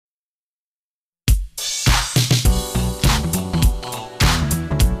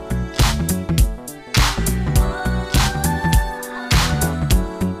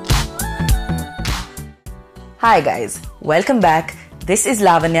Hi guys, welcome back. This is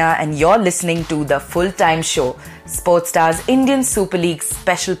Lavanya and you're listening to the Full-Time Show, Sportstar's Indian Super League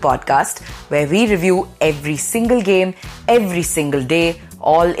special podcast where we review every single game, every single day,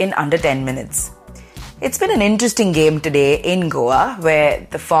 all in under 10 minutes. It's been an interesting game today in Goa where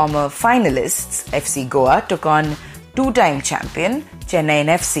the former finalists, FC Goa, took on two-time champion Chennaiyin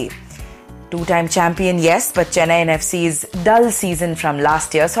FC. Two-time champion, yes, but Chennaiyin FC's dull season from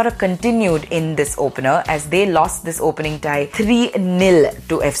last year sort of continued in this opener as they lost this opening tie 3-0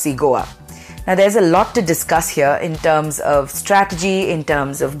 to FC Goa. Now, there's a lot to discuss here in terms of strategy, in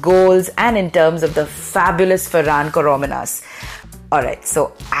terms of goals, and in terms of the fabulous Ferran Coro. Alright,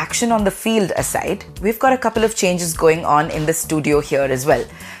 so action on the field aside, we've got a couple of changes going on in the studio here as well.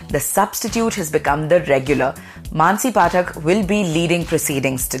 The substitute has become the regular. Manasi Pathak will be leading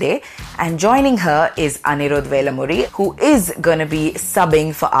proceedings today, and joining her is Anirudh Velamuri, who is going to be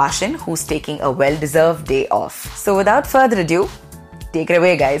subbing for Ashin, who's taking a well-deserved day off. So without further ado, take it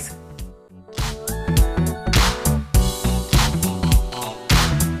away guys.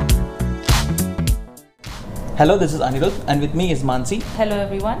 Hello, this is Anirudh and with me is Manasi. Hello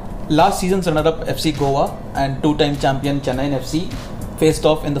everyone. Last season's runner-up FC Goa and two-time champion Chennaiyin FC faced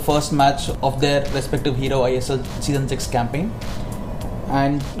off in the first match of their respective Hero ISL Season 6 campaign,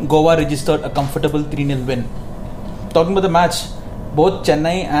 and Goa registered a comfortable 3-0 win. Talking about the match, both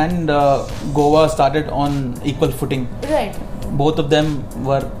Chennai and Goa started on equal footing. Right. Both of them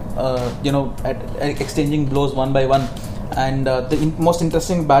were exchanging blows one by one, and the most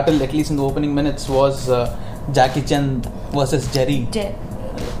interesting battle, at least in the opening minutes, was Jackie Chan versus Jerry.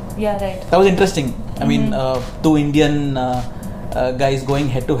 Yeah, right. That was interesting. I mean, two Indian guys going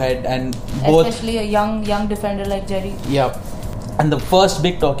head to head, and both, especially a young defender like Jerry. Yeah, and the first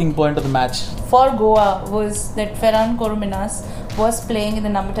big talking point of the match for Goa was that Ferran Coro was playing in the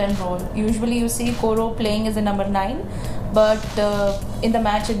number 10 role. Usually you see Coro playing as the number 9, but in the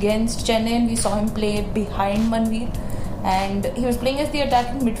match against Chennai we saw him play behind Manveer, and he was playing as the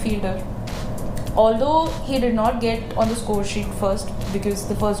attacking midfielder. Although he did not get on the score sheet first because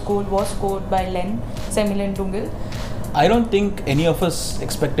the first goal was scored by Semi-Len Dungal. I don't think any of us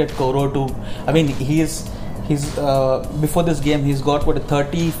expected Coro to. I mean, he's before this game he's got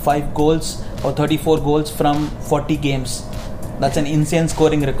 35 goals or 34 goals from 40 games. That's an insane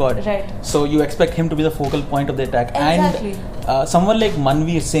scoring record. Right. So you expect him to be the focal point of the attack. Exactly. And someone like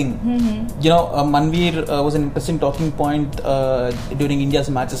Manveer Singh, Manveer was an interesting talking point during India's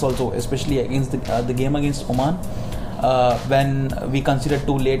matches also, especially against the game against Oman, when we considered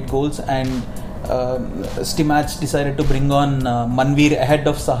 2 late goals and Stimac decided to bring on Manveer ahead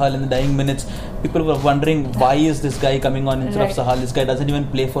of Sahal in the dying minutes. People were wondering, why is this guy coming on instead of Sahal? This guy doesn't even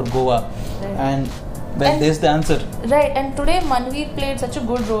play for Goa. Right. Well, there's the answer. Right, and today Manveer played such a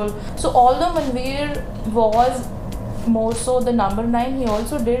good role. So although Manveer was more so the number 9, he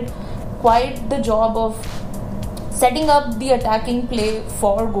also did quite the job of setting up the attacking play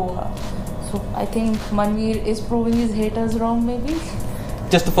for Goa. So I think Manveer is proving his haters wrong, maybe.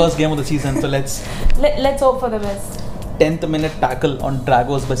 Just the first game of the season, so let's hope for the best. 10th minute tackle on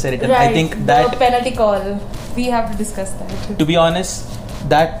Dragos by Seritan. Right, I think that the penalty call, we have to discuss that. To be honest,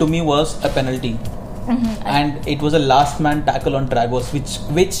 that to me was a penalty. And it was a last man tackle on Dragos,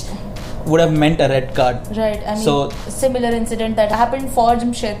 which would have meant a red card. Right. I mean, so similar incident that happened for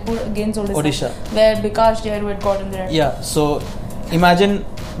Jamshedpur against Odisha, where Bikash Jairu had gotten the red card. Yeah, so imagine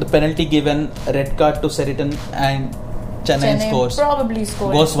the penalty given, a red card to Seritan, and Chennai scores. Probably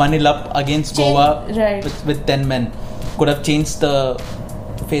scored. Goes 1-0 up against Goa with 10 men. Could have changed the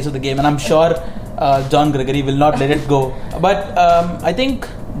face of the game, and I'm sure John Gregory will not let it go. But I think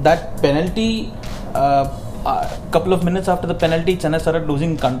that penalty, a couple of minutes after the penalty, Chennai started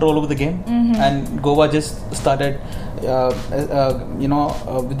losing control over the game, and Goa just started,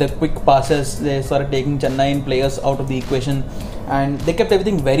 with the quick passes, they started taking Chennai players out of the equation, and they kept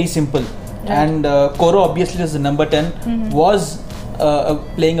everything very simple. Right. And Coro, obviously as the number 10, was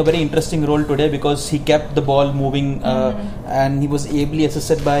playing a very interesting role today because he kept the ball moving, and he was ably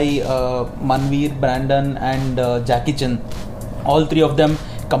assisted by Manveer, Brandon and Jackie Chan. All three of them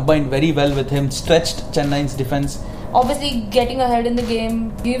combined very well with him, stretched Chennai's defense. Obviously, getting ahead in the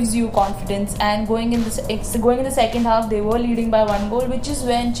game gives you confidence, and going in the second half, they were leading by 1 goal, which is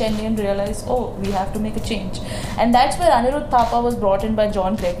when Chennai realized, we have to make a change, and that's where Anirudh Thapa was brought in by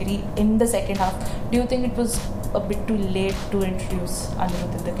John Gregory in the second half. Do you think it was a bit too late to introduce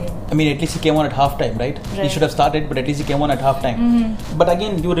Anirudh in the game? I mean, at least he came on at half-time, right? He should have started, but at least he came on at half-time. But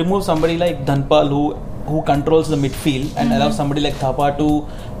again, you remove somebody like Dhanpal who controls the midfield and allows somebody like Thapa to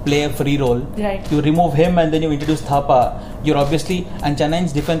play a free role. Right. You remove him and then you introduce Thapa. You're obviously, and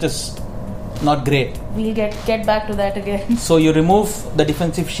Chennai's defense is not great. We'll get back to that again. So you remove the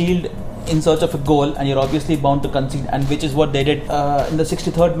defensive shield in search of a goal, and you're obviously bound to concede, and which is what they did. In the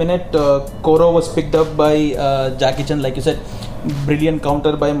 63rd minute, Coro was picked up by Jackie Chan, like you said. Brilliant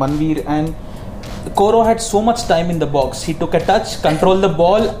counter by Manveer, and Coro had so much time in the box. He took a touch, controlled the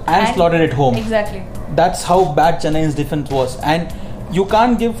ball, and slotted it home. Exactly. That's how bad Chennai's defense was, and you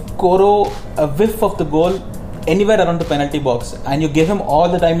can't give Coro a whiff of the goal anywhere around the penalty box, and you give him all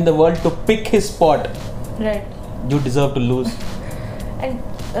the time in the world to pick his spot. Right. You deserve to lose. And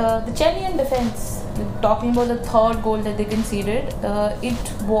the Chennaiyin defense, talking about the third goal that they conceded,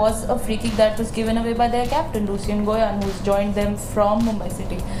 it was a free kick that was given away by their captain, Lucien Goyan, who's joined them from Mumbai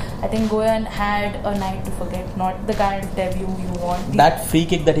City. I think Goyan had a night to forget, not the kind of debut you want. That free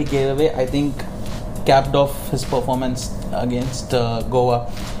kick that he gave away, I think, capped off his performance against Goa.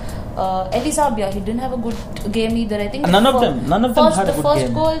 Eddie Sabia, he didn't have a good game either. I think none of them had a good game. The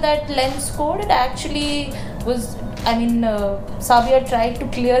first goal that Len scored, it actually was. I mean, Sabia tried to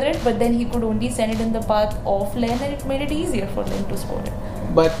clear it, but then he could only send it in the path of Len, and it made it easier for Len to score it.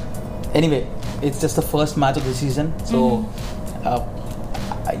 But anyway, it's just the first match of the season, so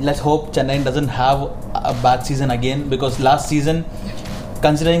let's hope Chennai doesn't have a bad season again, because last season,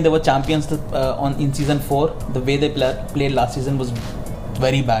 considering they were champions in season 4, the way they played last season was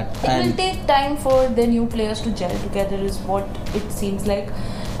very bad. It will take time for the new players to gel together, is what it seems like.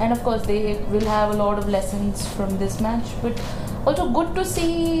 And of course, they will have a lot of lessons from this match. But also good to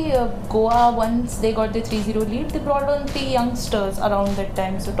see Goa, once they got the 3-0 lead, they brought on 3 youngsters around that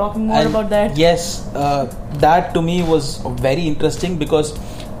time. So talking more about that. Yes, that to me was very interesting, because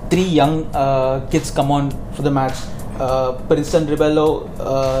 3 young kids come on for the match. Princeton Rebello,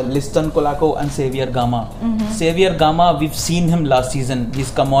 Liston Kolako, and Xavier Gama. Xavier Gama, we've seen him last season.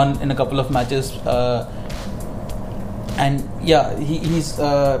 He's come on in a couple of matches. And yeah, he's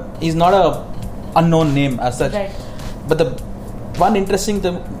not a unknown name as such. Right. But the one interesting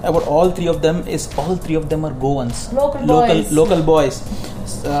thing about all 3 of them is all 3 of them are Goans. Local boys.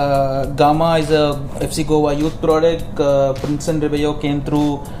 Gama is a FC Goa youth product. Princeton Rebello came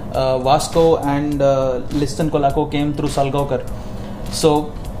through Vasco, and Liston Kolako came through Salgaonkar.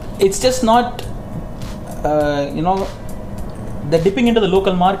 So it's just not, they're dipping into the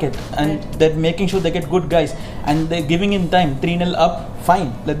local market, and they're making sure they get good guys, and they're giving him time. 3-0 up,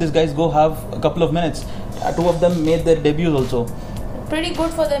 fine, let these guys go have a couple of minutes. 2 of them made their debuts also. Pretty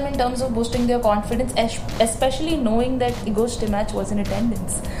good for them in terms of boosting their confidence, especially knowing that Igor Stimac was in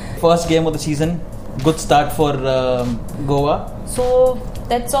attendance. First game of the season, good start for Goa. So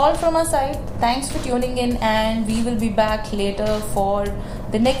that's all from our side. Thanks for tuning in, and we will be back later for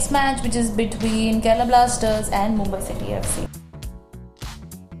the next match, which is between Kerala Blasters and Mumbai City FC.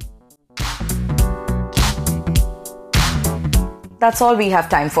 That's all we have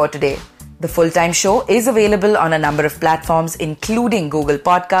time for today. The full-time show is available on a number of platforms, including Google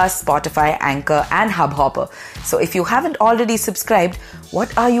Podcasts, Spotify, Anchor, and Hubhopper. So if you haven't already subscribed,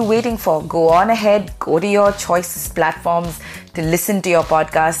 what are you waiting for? Go on ahead, go to your choice platforms to listen to your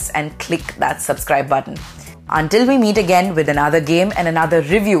podcasts and click that subscribe button. Until we meet again with another game and another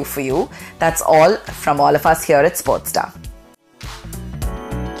review for you, that's all from all of us here at Sportstar.